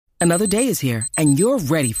Another day is here, and you're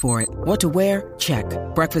ready for it. What to wear? Check.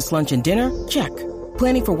 Breakfast, lunch, and dinner? Check.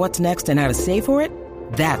 Planning for what's next and how to save for it?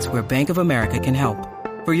 That's where Bank of America can help.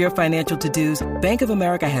 For your financial to-dos, Bank of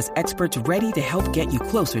America has experts ready to help get you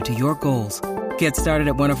closer to your goals. Get started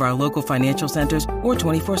at one of our local financial centers or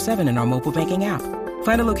 24/7 in our mobile banking app.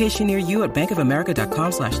 Find a location near you at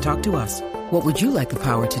bankofamerica.com/talktous. What would you like the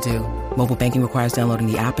power to do? Mobile banking requires downloading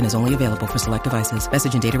the app and is only available for select devices.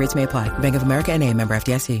 Message and data rates may apply. Bank of America N.A., member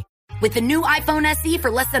FDIC. With the new iPhone SE for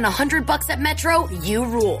less than $100 at Metro, you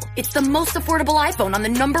rule. It's the most affordable iPhone on the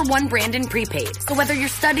 #1 brand in prepaid. So whether you're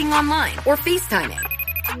studying online or FaceTiming.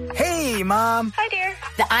 Hey, Mom. Hi, dear.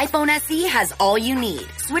 The iPhone SE has all you need.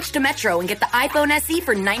 Switch to Metro and get the iPhone SE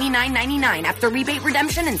for $99.99 after rebate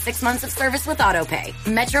redemption and 6 months of service with AutoPay.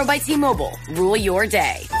 Metro by T-Mobile. Rule your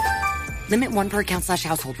day. Limit 1 per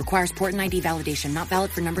account/household. Requires port and ID validation. Not valid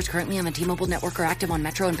for numbers currently on the T-Mobile network or active on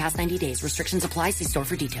Metro in past 90 days. Restrictions apply. See store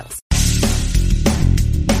for details.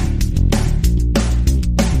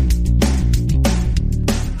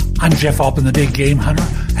 I'm Jeff Altman, the Big Game Hunter,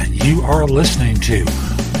 and you are listening to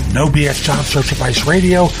No BS Job Search Advice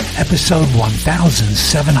Radio, episode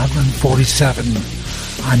 1747.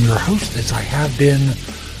 I'm your host, as I have been,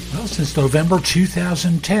 since November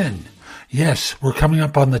 2010. Yes, we're coming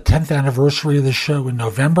up on the 10th anniversary of the show in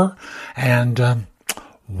November, and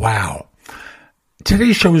wow.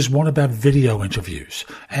 Today's show is one about video interviews,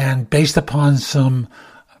 and based upon some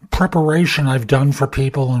preparation I've done for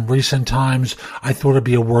people in recent times, I thought it'd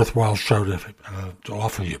be a worthwhile show to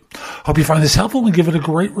offer you. Hope you find this helpful and give it a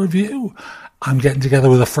great review. I'm getting together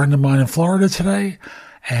with a friend of mine in Florida today,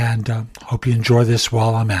 and hope you enjoy this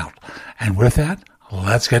while I'm out. And with that,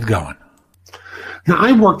 let's get going. Now,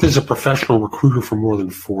 I worked as a professional recruiter for more than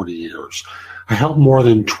 40 years. I helped more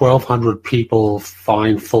than 1,200 people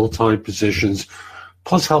find full-time positions,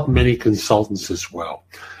 plus helped many consultants as well.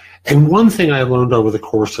 And one thing I learned over the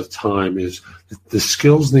course of time is that the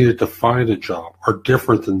skills needed to find a job are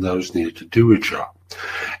different than those needed to do a job.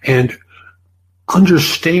 And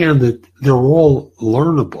understand that they're all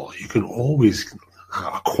learnable. You can always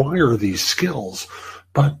acquire these skills,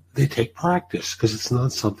 but they take practice because it's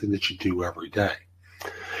not something that you do every day.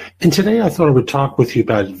 And today I thought I would talk with you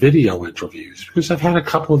about video interviews because I've had a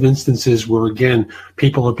couple of instances where, again,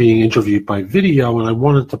 people are being interviewed by video, and I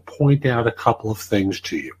wanted to point out a couple of things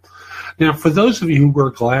to you. Now, for those of you who wear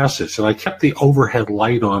glasses, and I kept the overhead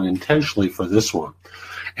light on intentionally for this one,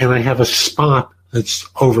 and I have a spot that's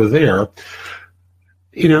over there,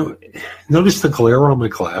 notice the glare on my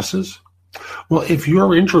glasses? Well, if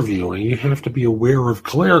you're interviewing, you have to be aware of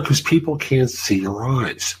glare because people can't see your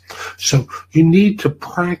eyes. So you need to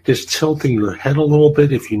practice tilting your head a little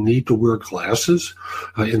bit if you need to wear glasses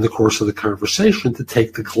in the course of the conversation to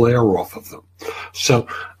take the glare off of them. So,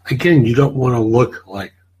 again, you don't want to look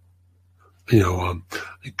like,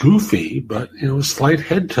 goofy, but, a slight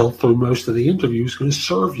head tilt through most of the interview is going to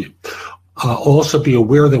serve you. Also be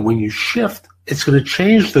aware that when you shift, it's going to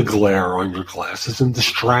change the glare on your glasses and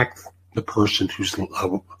distract the person who's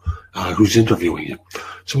interviewing you.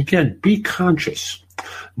 So again, be conscious.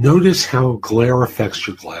 Notice how glare affects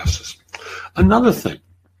your glasses. Another thing,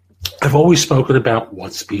 I've always spoken about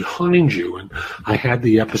what's behind you, and I had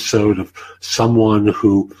the episode of someone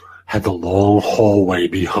who had the long hallway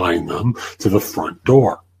behind them to the front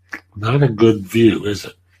door. Not a good view, is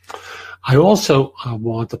it? I also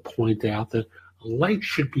want to point out that light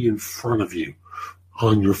should be in front of you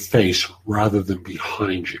on your face rather than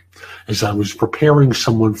behind you. As I was preparing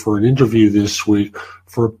someone for an interview this week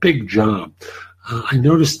for a big job, I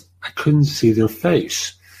noticed I couldn't see their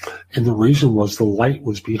face. And the reason was the light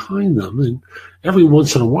was behind them. And every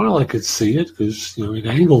once in a while I could see it because it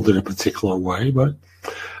angled in a particular way, but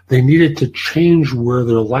they needed to change where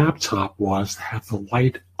their laptop was to have the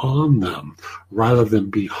light on them rather than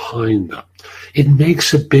behind them. It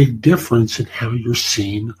makes a big difference in how you're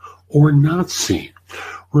seen or not seen.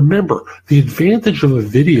 Remember, the advantage of a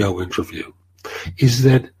video interview is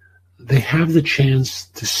that they have the chance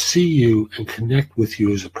to see you and connect with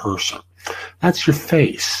you as a person. That's your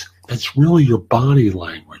face. That's really your body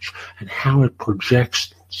language and how it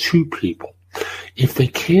projects to people. If they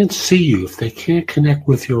can't see you, if they can't connect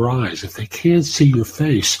with your eyes, if they can't see your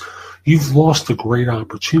face, you've lost a great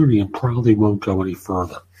opportunity and probably won't go any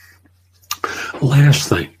further. Last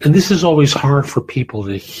thing, and this is always hard for people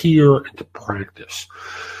to hear and to practice.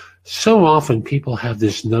 So often people have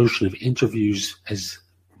this notion of interviews as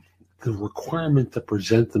the requirement to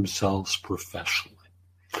present themselves professionally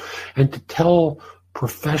and to tell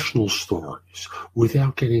professional stories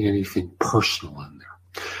without getting anything personal in there.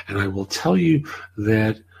 And I will tell you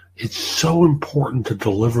that It's so important to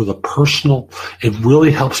deliver the personal. It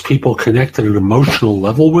really helps people connect at an emotional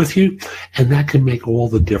level with you, and that can make all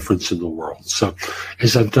the difference in the world. So,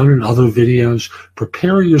 as I've done in other videos,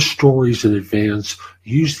 prepare your stories in advance.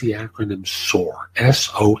 Use the acronym SOAR,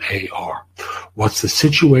 S-O-A-R. What's the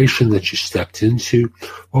situation that you stepped into?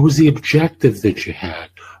 What was the objective that you had?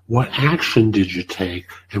 What action did you take?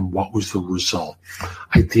 And what was the result?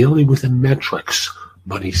 Ideally within metrics,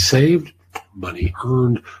 money saved, money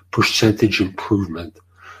earned, percentage improvement,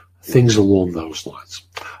 things along those lines.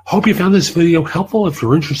 Hope you found this video helpful. If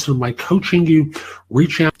you're interested in my coaching you,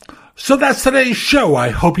 reach out. So that's today's show. I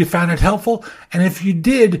hope you found it helpful. And if you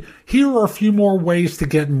did, here are a few more ways to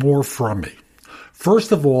get more from me.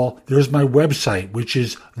 First of all, there's my website, which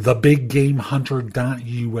is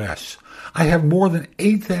thebiggamehunter.us. I have more than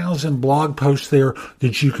 8,000 blog posts there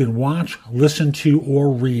that you can watch, listen to,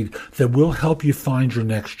 or read that will help you find your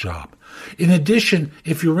next job. In addition,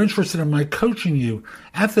 if you're interested in my coaching you,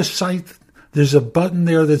 at the site, there's a button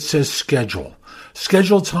there that says schedule.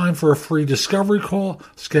 Schedule time for a free discovery call,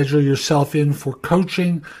 schedule yourself in for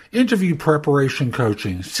coaching, interview preparation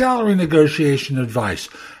coaching, salary negotiation advice,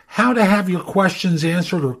 how to have your questions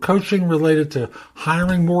answered or coaching related to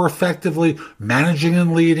hiring more effectively, managing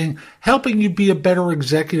and leading, helping you be a better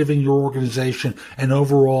executive in your organization, and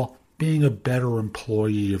overall being a better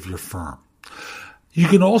employee of your firm. You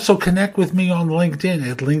can also connect with me on LinkedIn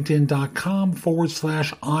at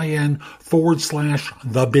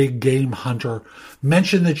linkedin.com/IN/TheBigGameHunter.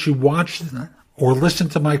 Mention that you watched or listen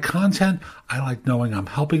to my content. I like knowing I'm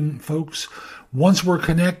helping folks. Once we're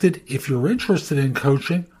connected, if you're interested in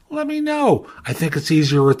coaching, let me know. I think it's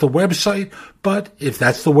easier at the website, but if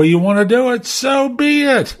that's the way you want to do it, so be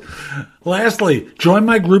it. Lastly, join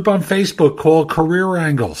my group on Facebook called Career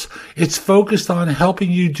Angles. It's focused on helping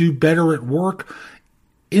you do better at work.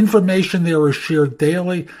 Information there is shared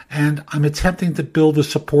daily, and I'm attempting to build a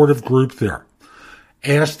supportive group there.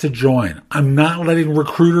 Ask to join. I'm not letting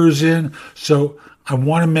recruiters in, so I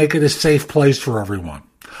want to make it a safe place for everyone.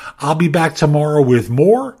 I'll be back tomorrow with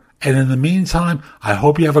more. And in the meantime, I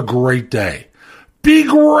hope you have a great day. Be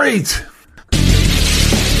great!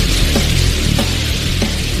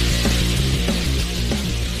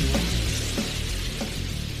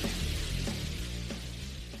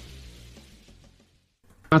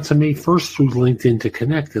 Out to me first through LinkedIn to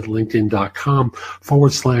connect at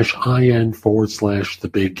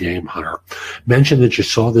linkedin.com/IN/TheBigGameHunter. Mention that you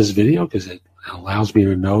saw this video because it allows me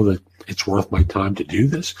to know that it's worth my time to do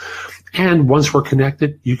this. And once we're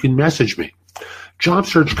connected, you can message me.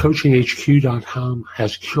 JobSearchCoachingHQ.com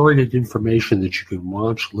has curated information that you can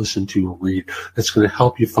watch, listen to, or read that's going to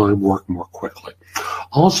help you find work more quickly.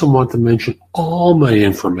 Also want to mention all my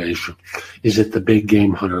information is at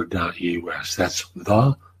thebiggamehunter.us. That's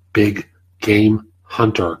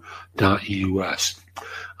thebiggamehunter.us.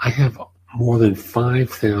 I have more than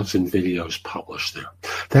 5,000 videos published there.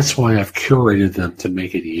 That's why I've curated them to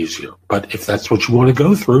make it easier. But if that's what you want to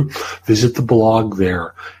go through, visit the blog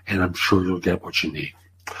there, and I'm sure you'll get what you need.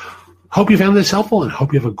 Hope you found this helpful, and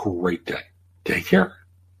hope you have a great day. Take care.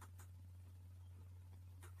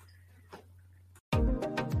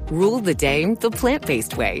 Rule the day the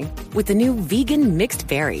plant-based way with the new vegan mixed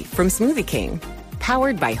berry from Smoothie King.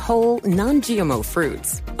 Powered by whole, non-GMO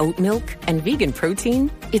fruits, oat milk, and vegan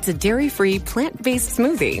protein, it's a dairy-free, plant-based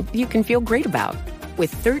smoothie you can feel great about.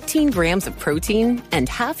 With 13 grams of protein and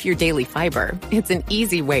half your daily fiber, it's an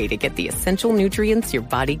easy way to get the essential nutrients your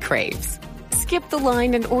body craves. Skip the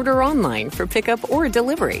line and order online for pickup or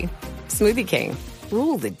delivery. Smoothie King.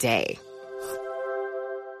 Rule the day.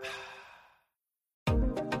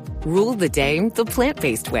 Rule the day the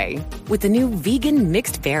plant-based way with the new vegan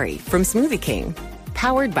mixed berry from Smoothie King.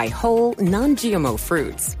 Powered by whole, non-GMO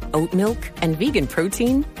fruits, oat milk, and vegan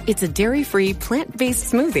protein, it's a dairy-free,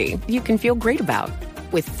 plant-based smoothie you can feel great about.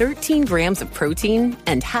 With 13 grams of protein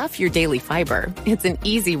and half your daily fiber, it's an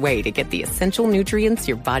easy way to get the essential nutrients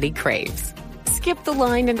your body craves. Skip the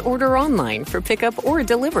line and order online for pickup or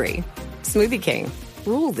delivery. Smoothie King.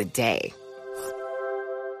 Rule the day.